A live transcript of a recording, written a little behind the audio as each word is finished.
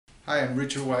Hi, I'm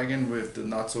Richard Wagon with the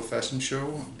Not So Fashion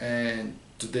Show, and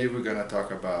today we're gonna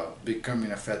talk about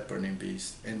becoming a fat burning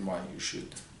beast and why you should.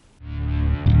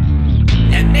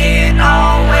 And it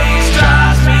always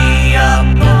drives me up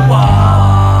the wall.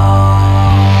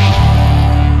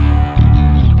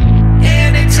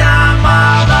 Anytime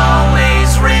I'll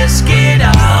always risk it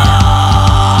all.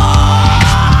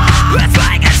 Let's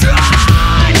make it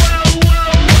right.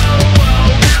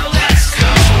 Now let's go.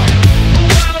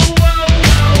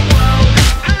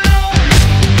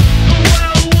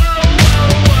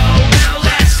 Now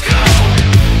let's go.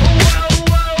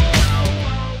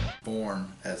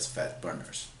 Born as fat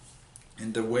burners.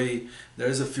 And the way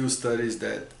there's a few studies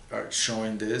that are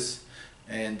showing this,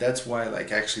 and that's why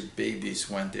like actually babies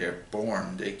when they're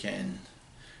born they can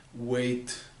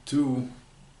wait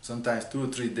sometimes 2 or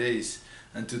 3 days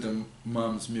until the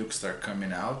mom's milk start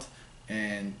coming out,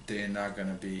 and they're not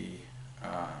gonna be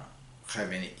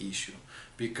have any issue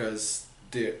because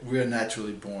we're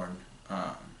naturally born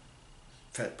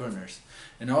fat burners.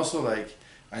 And also like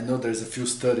I know there's a few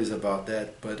studies about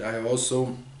that, but I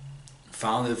also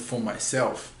found it for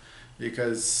myself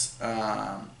because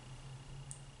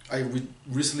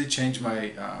recently changed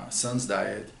my son's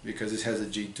diet because it has a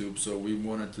G-tube, so we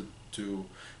wanted to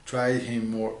try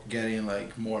him more, getting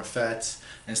like more fats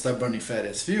and start burning fat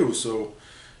as fuel. So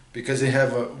because they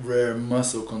have a rare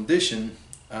muscle condition,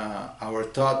 our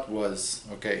thought was,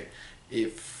 okay,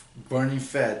 if burning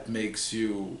fat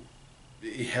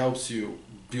it helps you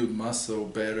build muscle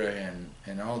better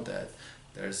and all that,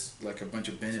 there's like a bunch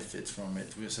of benefits from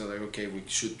it. We said like, okay, we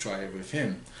should try it with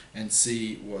him and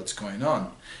see what's going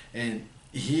on. And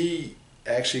he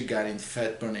actually got in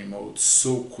fat burning mode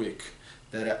so quick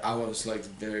that I was like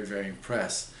very, very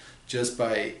impressed just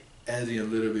by adding a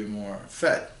little bit more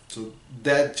fat. So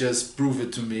that just proved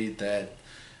it to me that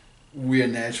we are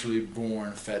naturally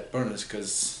born fat burners,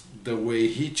 because the way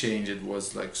he changed it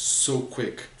was like so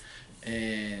quick,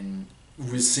 and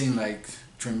we've seen like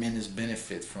tremendous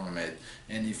benefit from it.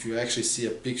 And if you actually see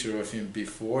a picture of him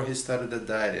before he started the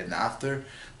diet and after,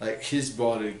 like his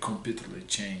body completely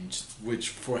changed, which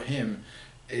for him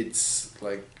it's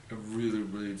like a really,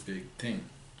 really big thing.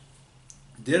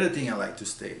 The other thing I like to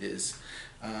state is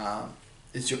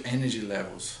it's your energy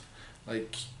levels.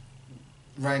 Like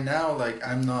right now, like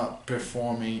I'm not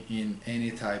performing in any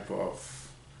type of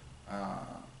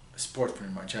sport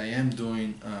pretty much. I am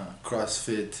doing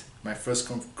CrossFit, my first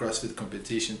CrossFit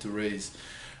competition to raise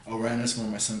awareness for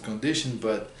my son's condition,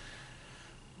 but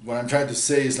what I'm trying to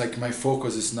say is like my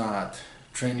focus is not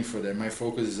training for that. My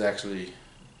focus is actually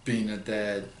being a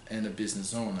dad and a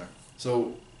business owner.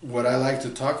 So what I like to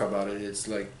talk about it is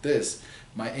like this: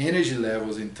 my energy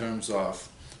levels in terms of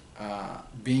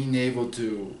being able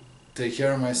to take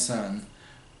care of my son,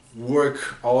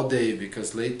 work all day,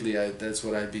 because lately that's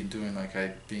what I've been doing. Like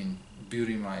I've been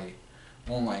building my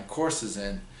online courses,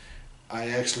 and I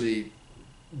actually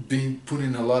been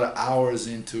putting a lot of hours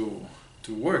into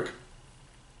work.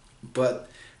 But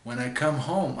when I come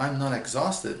home, I'm not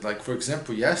exhausted. Like for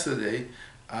example, yesterday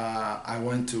I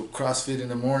went to CrossFit in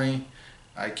the morning.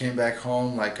 I came back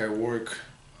home, like I work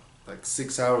like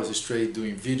 6 hours straight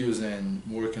doing videos and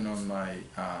working on my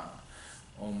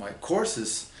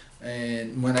courses.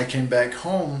 And when I came back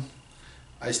home,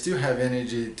 I still have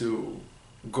energy to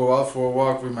go out for a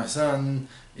walk with my son,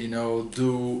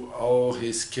 do all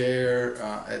his care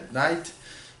at night.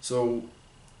 So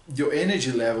your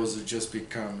energy levels have just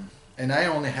become, and I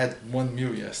only had one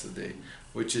meal yesterday,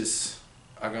 which is,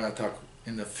 I'm gonna talk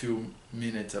in a few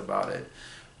minutes about it.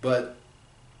 But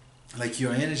like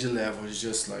your energy level is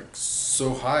just like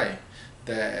so high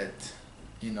that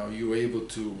you're able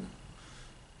to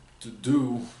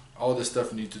do all the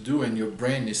stuff you need to do, and your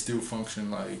brain is still functioning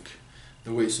like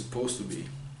the way it's supposed to be.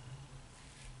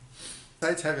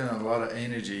 Besides having a lot of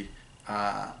energy,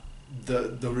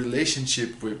 the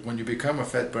relationship with, when you become a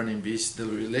fat burning beast, the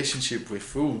relationship with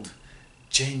food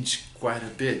change quite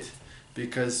a bit,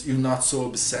 because you're not so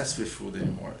obsessed with food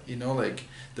anymore. Like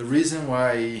the reason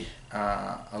why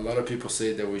a lot of people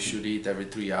say that we should eat every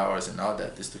 3 hours and all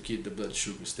that is to keep the blood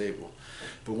sugar stable.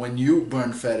 But when you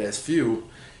burn fat as fuel,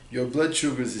 your blood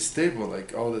sugar is stable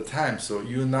like all the time, so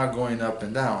you're not going up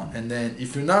and down. And then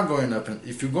if you're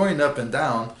going up and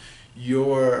down, you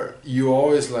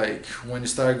always, like when you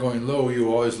start going low, you're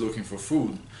always looking for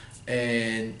food.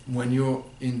 And when you're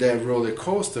in that roller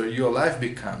coaster, you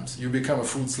become a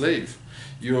food slave.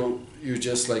 You're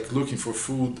just like looking for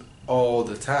food all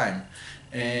the time.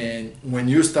 And when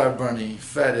you start burning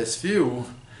fat as fuel,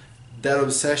 that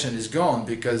obsession is gone,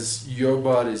 because your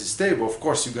body is stable. Of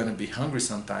course you're going to be hungry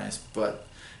sometimes, but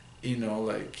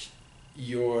like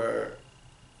your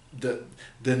the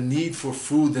the need for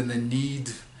food and the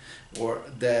need, or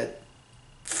that,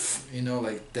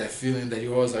 like that feeling that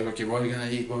you're always like, okay, what are we gonna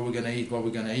eat, what are we gonna eat, what are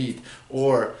we gonna eat,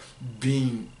 or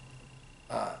being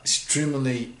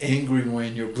extremely angry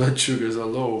when your blood sugars are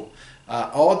low.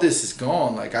 All this is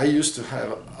gone. Like I used to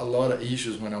have a lot of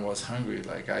issues when I was hungry.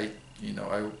 Like I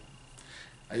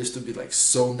used to be like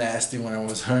so nasty when I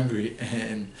was hungry,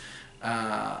 and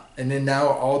then now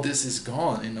all this is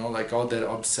gone. Like all that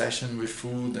obsession with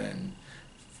food, and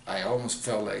I almost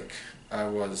felt like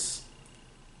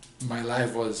my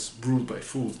life was ruled by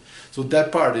food. So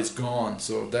that part is gone.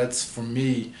 So that's for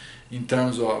me, in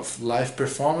terms of life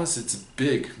performance, it's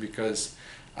big because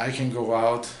I can go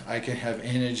out, I can have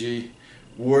energy,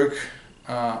 work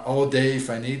all day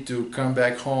if I need to, come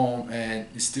back home and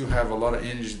still have a lot of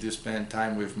energy to spend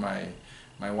time with my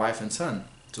wife and son.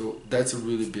 So that's a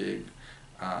really big,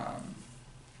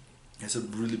 it's a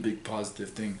really big positive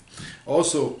thing.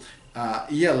 Also,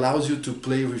 it allows you to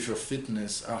play with your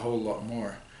fitness a whole lot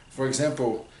more. For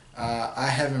example, I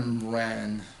haven't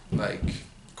ran like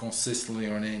consistently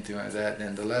or anything like that,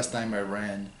 and the last time I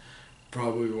ran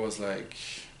probably was like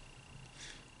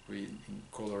in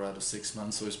Colorado 6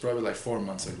 months, so it's probably like 4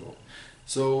 months ago.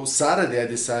 So Saturday I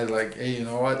decided like, hey, you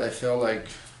know what? I felt like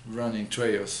running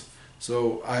trails.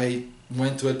 So I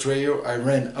went to a trail. I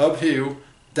ran uphill,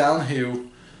 downhill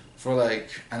for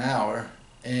like an hour,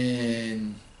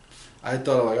 and I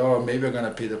thought like, oh, maybe I'm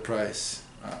gonna pay the price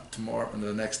tomorrow and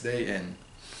the next day, and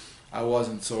I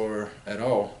wasn't sore at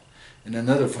all. And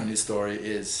another funny story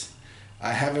is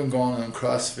I haven't gone on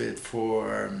CrossFit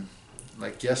for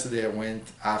like yesterday. I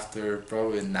went after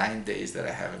probably 9 days that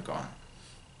I haven't gone.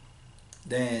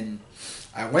 Then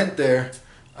I went there,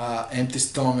 empty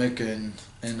stomach and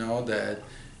all that,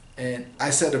 and I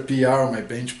set a PR on my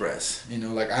bench press.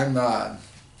 Like I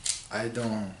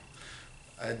don't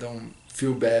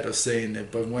feel bad of saying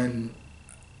it, but when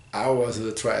I was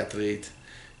a triathlete,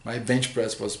 my bench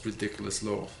press was ridiculous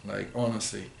low. Like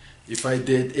honestly, if I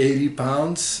did 80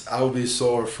 pounds, I would be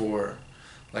sore for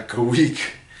like a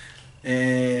week.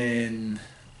 And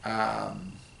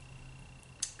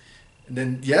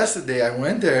then yesterday I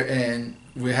went there and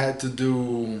we had to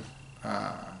do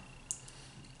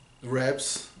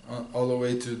reps all the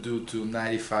way to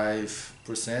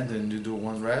 95%, and you do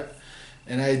one rep,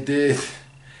 and I did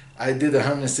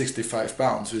 165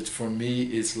 pounds, which for me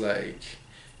is like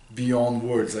beyond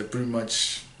words. Like pretty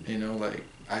much, like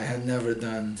I had never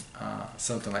done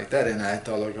something like that, and I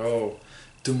thought like, oh,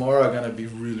 tomorrow I'm gonna be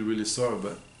really really sore,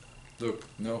 but look,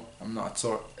 no, I'm not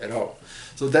sore at all.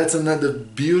 So that's another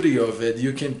beauty of it.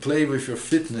 You can play with your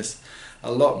fitness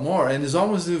a lot more, and it's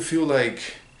almost, you feel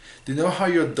like, do you know how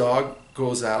your dog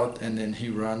goes out and then he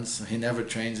runs, he never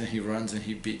trains, and he runs and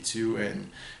he beats you,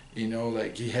 and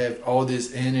like he have all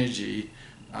this energy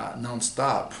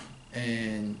non-stop,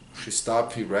 and he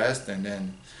stop, he rest, and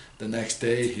then the next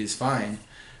day he's fine.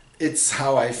 It's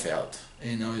how I felt,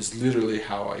 it's literally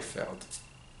how I felt.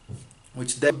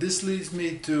 This leads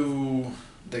me to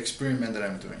the experiment that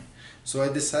I'm doing. So I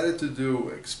decided to do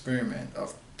experiment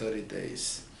of 30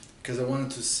 days because I wanted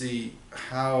to see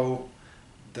how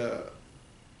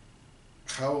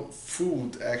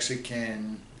food actually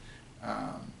can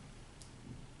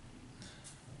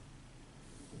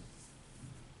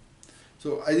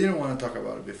so I didn't want to talk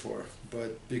about it before,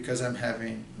 but because I'm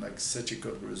having like such a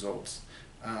good results,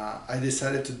 I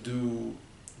decided to do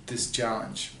this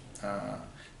challenge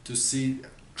to see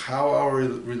how our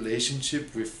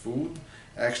relationship with food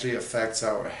actually affects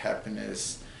our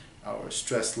happiness, our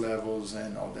stress levels,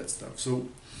 and all that stuff. So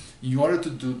in order to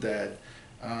do that,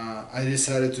 I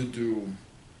decided to do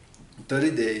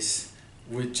 30 days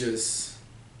with just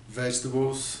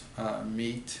vegetables,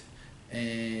 meat,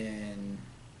 and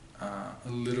a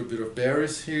little bit of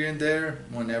berries here and there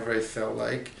whenever I felt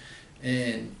like,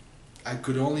 and I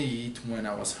could only eat when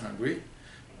I was hungry.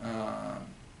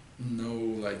 No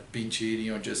like binge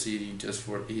eating or just eating just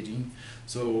for eating.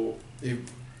 So if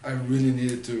I really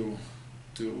needed to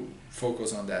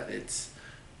focus on that, it's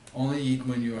only eat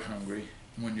when you're hungry,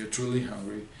 when you're truly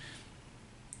hungry.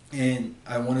 And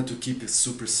I wanted to keep it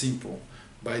super simple.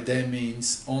 By that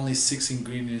means only 6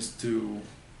 ingredients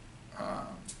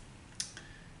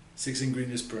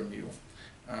per meal.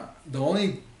 The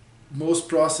only most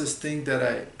processed thing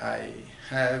that I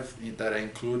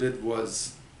included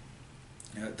was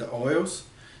the oils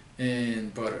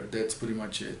and butter. That's pretty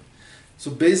much it.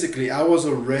 So basically I was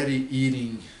already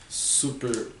eating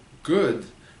super good,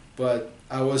 but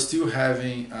I was still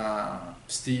having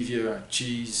stevia,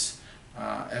 cheese.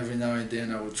 Every now and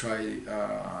then I would try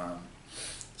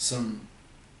some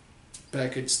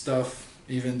packaged stuff,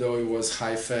 even though it was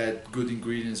high fat, good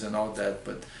ingredients and all that.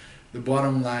 But the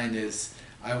bottom line is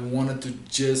I wanted to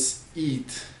just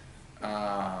eat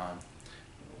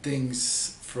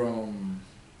things from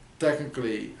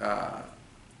technically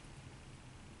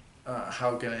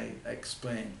how can I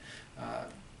explain,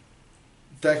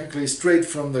 technically straight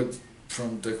from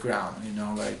the ground, you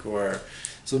know, like, or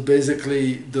so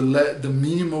basically the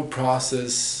minimal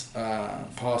process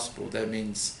possible. That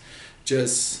means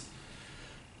just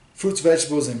fruits,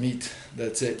 vegetables, and meat.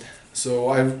 That's it. So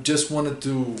I just wanted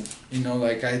to, you know,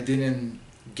 like, I didn't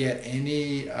get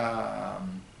any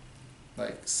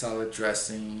like salad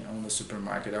dressing on the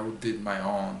supermarket. I did my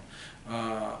own.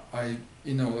 I,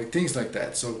 you know, like things like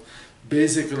that. So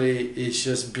basically, it's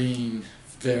just being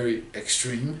very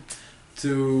extreme.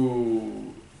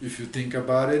 To, if you think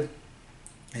about it,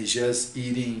 it's just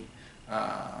eating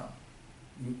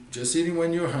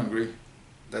when you're hungry.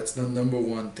 That's the number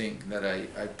one thing that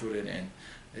I put it in.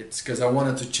 It's because I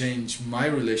wanted to change my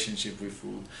relationship with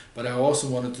food, but I also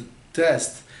wanted to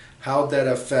test how that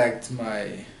affect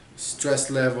my stress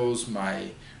levels,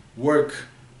 my work,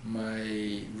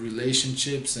 my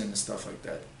relationships, and stuff like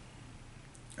that.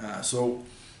 So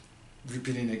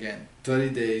repeating again, 30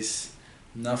 days,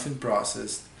 nothing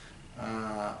processed,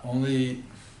 only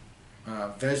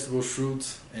vegetable,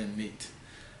 fruit, and meat.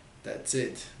 That's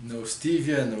it. No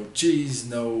stevia, no cheese,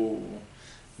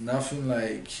 nothing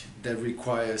like that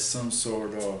requires some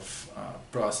sort of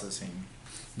processing.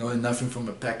 No, nothing from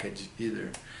a package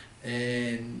either.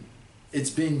 And it's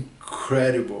been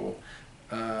incredible.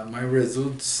 My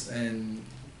results, and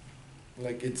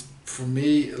like, it's for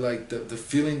me, like the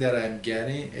feeling that I'm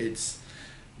getting, it's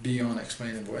beyond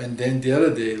explainable. And then the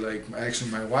other day, like, actually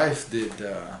my wife did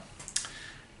a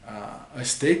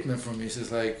statement for me.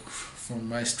 She's like, from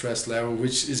my stress level,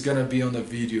 which is gonna be on the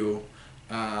video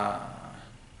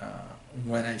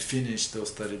when I finish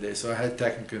those 30 days. So I had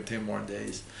technically 10 more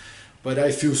days, but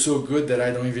I feel so good that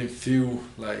I don't even feel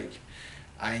like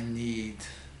I need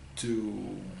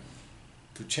to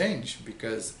change,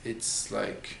 because it's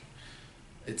like,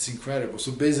 it's incredible.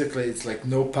 So basically, it's like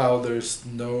no powders,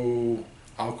 no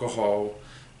alcohol,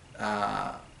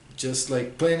 just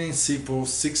like plain and simple,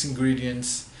 6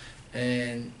 ingredients,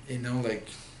 and, you know, like,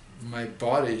 my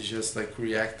body is just like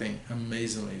reacting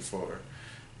amazingly for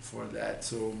that.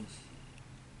 So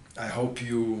I hope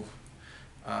you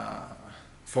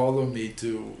follow me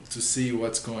to see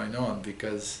what's going on,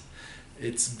 because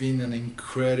it's been an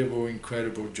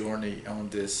incredible journey on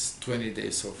this 20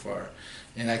 days so far,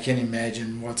 and I can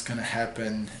imagine what's gonna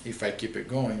happen if I keep it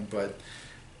going. But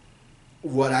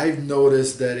what I've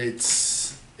noticed, that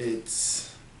it's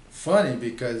funny,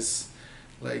 because,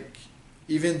 like,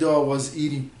 even though I was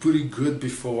eating pretty good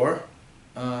before,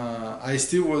 I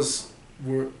still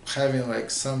were having like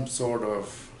some sort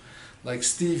of like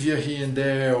stevia here and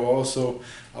there. Or also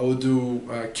I would do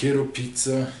keto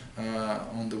pizza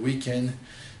on the weekend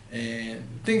and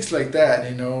things like that.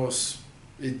 You know,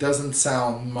 it doesn't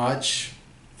sound much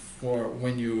for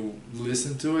when you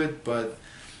listen to it, but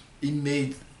it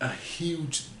made a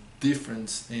huge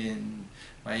difference in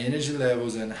my energy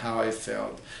levels and how I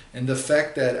felt. And the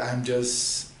fact that I'm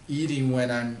just eating when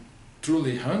I'm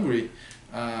truly hungry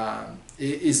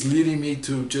is leading me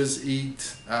to just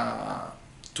eat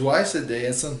twice a day,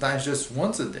 and sometimes just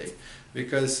once a day,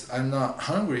 because I'm not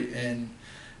hungry.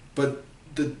 But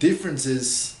the difference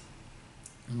is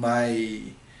my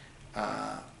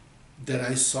that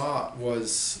I saw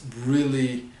was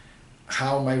really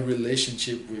how my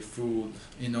relationship with food,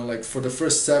 you know, like for the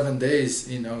first 7 days,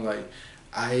 you know, like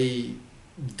I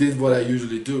did what I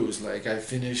usually do. Is like I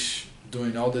finish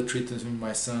doing all the treatments with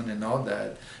my son and all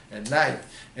that at night,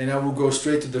 and I would go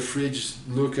straight to the fridge,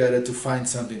 look at it to find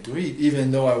something to eat,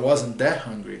 even though I wasn't that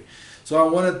hungry. So I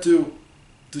wanted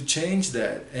to change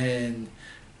that, and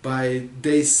by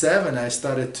day 7 I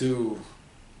started to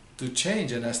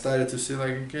change, and I started to see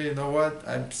like, okay, you know what,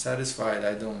 I'm satisfied.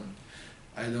 I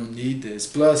don't need this.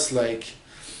 Plus, like,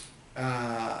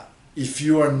 if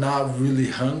you are not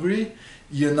really hungry,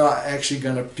 you're not actually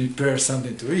gonna prepare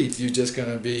something to eat. You're just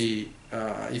gonna be,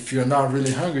 if you're not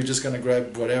really hungry, you're just gonna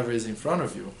grab whatever is in front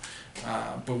of you.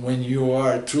 But when you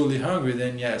are truly hungry,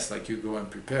 then yes, like you go and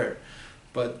prepare.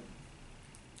 But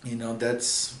you know,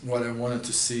 that's what I wanted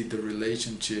to see, the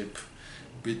relationship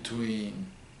between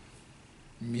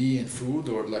me and food,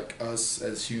 or like us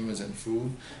as humans and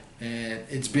food. And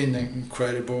it's been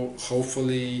incredible.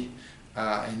 Hopefully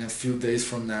in a few days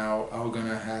from now I'm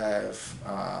gonna have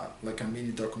like a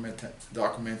mini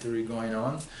documentary going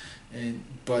on.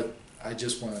 But I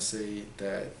just want to say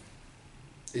that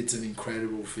it's an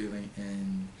incredible feeling,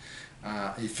 and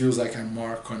It feels like I'm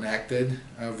more connected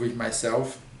with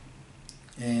myself,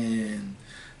 and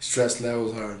stress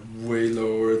levels are way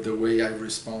lower. The way I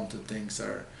respond to things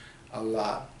are a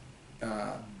lot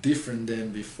different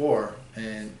than before,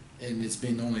 and it's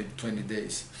been only 20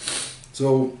 days.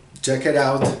 So check it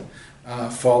out.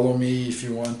 Follow me if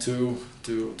you want to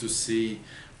see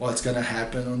what's gonna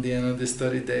happen on the end of these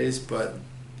 30 days. But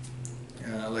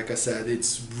like I said,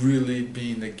 it's really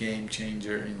been a game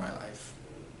changer in my life.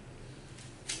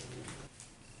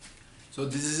 So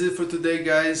this is it for today,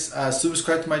 guys.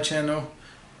 Subscribe to my channel.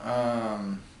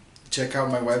 Check out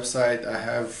my website. I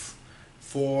have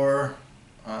 4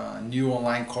 new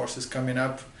online courses coming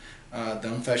up. The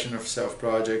Unfashion Yourself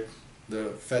Project, the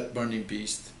Fat Burning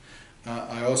Beast.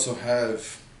 I also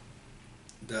have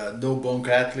the No Bunk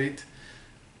Athlete,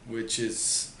 which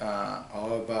is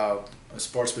all about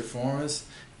sports performance,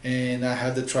 and I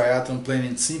have the Triathlon Plain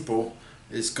and Simple.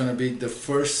 It's gonna be the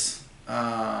first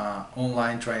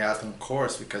online triathlon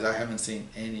course, because I haven't seen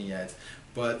any yet,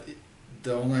 but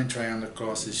the online triathlon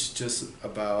course is just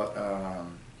about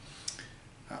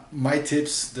my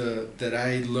tips that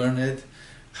I learned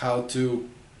how to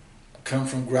come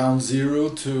from ground zero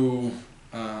to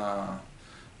a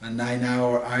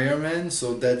 9-hour Ironman.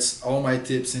 So that's all my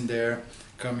tips in there,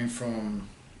 coming from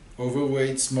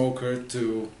overweight smoker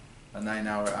to a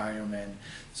 9-hour Ironman.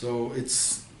 So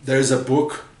there's a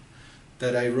book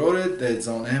that I wrote it that's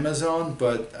on Amazon,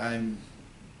 but I'm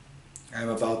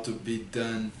about to be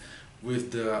done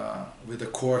with the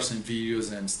course and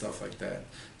videos and stuff like that.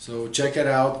 So check it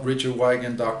out,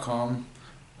 richardwiegand.com,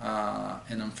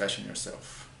 and Unfashion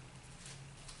Yourself.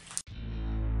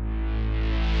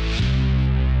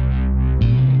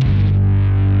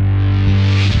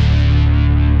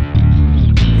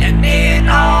 And it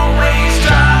always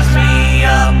drives me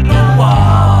up the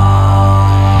wall.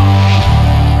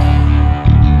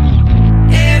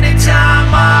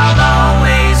 Anytime I'll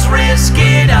always risk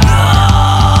it all.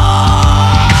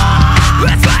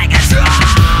 It's like a drug.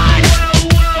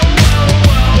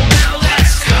 Now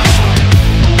let's go.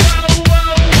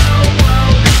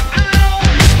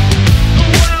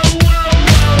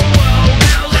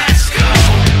 Now let's go.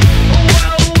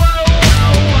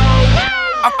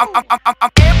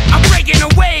 I'm breaking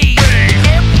away.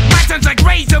 My tongue's like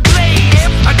razor blades,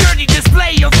 a dirty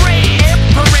display of rage,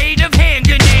 parade of hand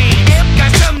grenades.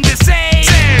 Got something to say.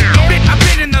 I've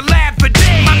been in the lab for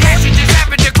days. My passion just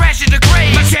happened to crash into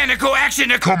grave. Mechanical action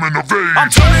to come in the vein. I'm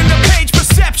turning the page,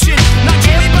 perception. Not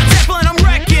Jimmy, but Zeppelin, I'm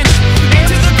wrecking.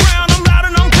 Into the ground, I'm loud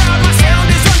and I'm proud. My sound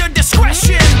is under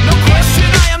discretion. No question,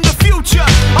 I am the future.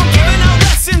 I'm giving out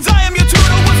lessons. I am your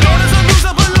tutor. What's known as a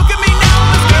loser, but look at me now.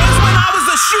 I'm as good as when I was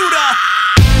a shooter.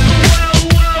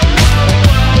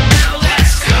 Now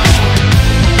let's go.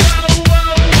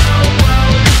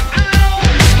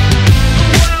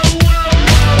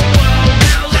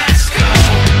 Now let's go.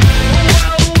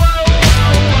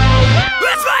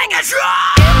 Let's make a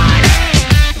try.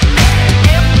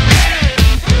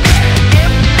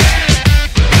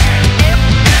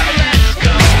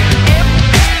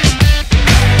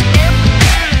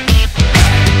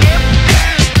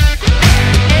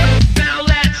 Now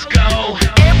let's go.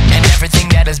 And everything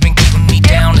that has been keeping me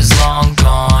down is long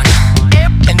gone.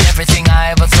 And everything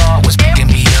I ever thought was picking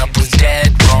me up was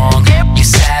dead wrong. Your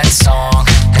sad song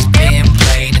has been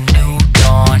played. A new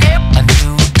dawn, a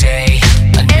new day,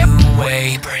 a new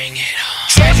way. Bring it on.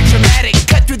 Tragic, dramatic,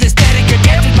 cut through the static.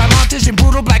 Adapted by monsters and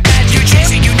brutal black magic. You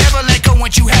chase it, you never let go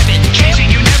once you have it. Chase it,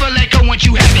 you never let go once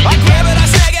you have it. I grab it, I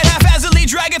snag it, haphazardly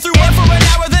drag it through one for an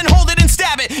hour, then hold it and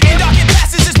stab it. In dark it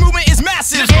passes, this movement is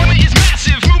massive. This movement is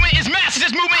massive, movement is massive,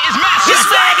 this movement is massive. Just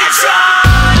make it try.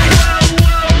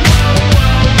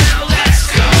 Now let's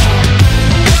go.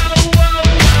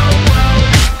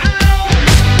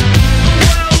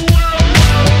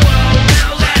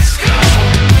 Now let's go.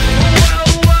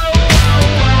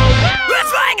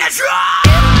 Let's make it try.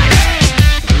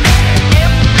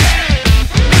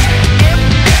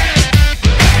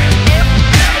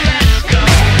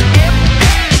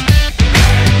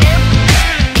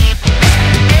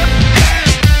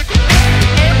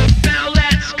 Now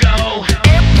let's go.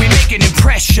 We make an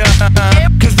impression,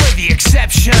 cause we're the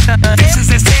exception. This is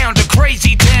the sound of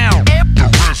crazy town. The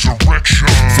resurrection.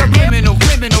 Subliminal,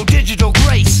 criminal, digital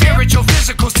grace. Spiritual,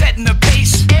 physical, setting the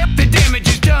pace. The damage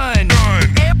is done.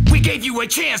 We gave you a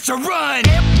chance to run,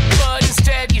 but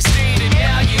instead you stayed and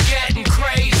now you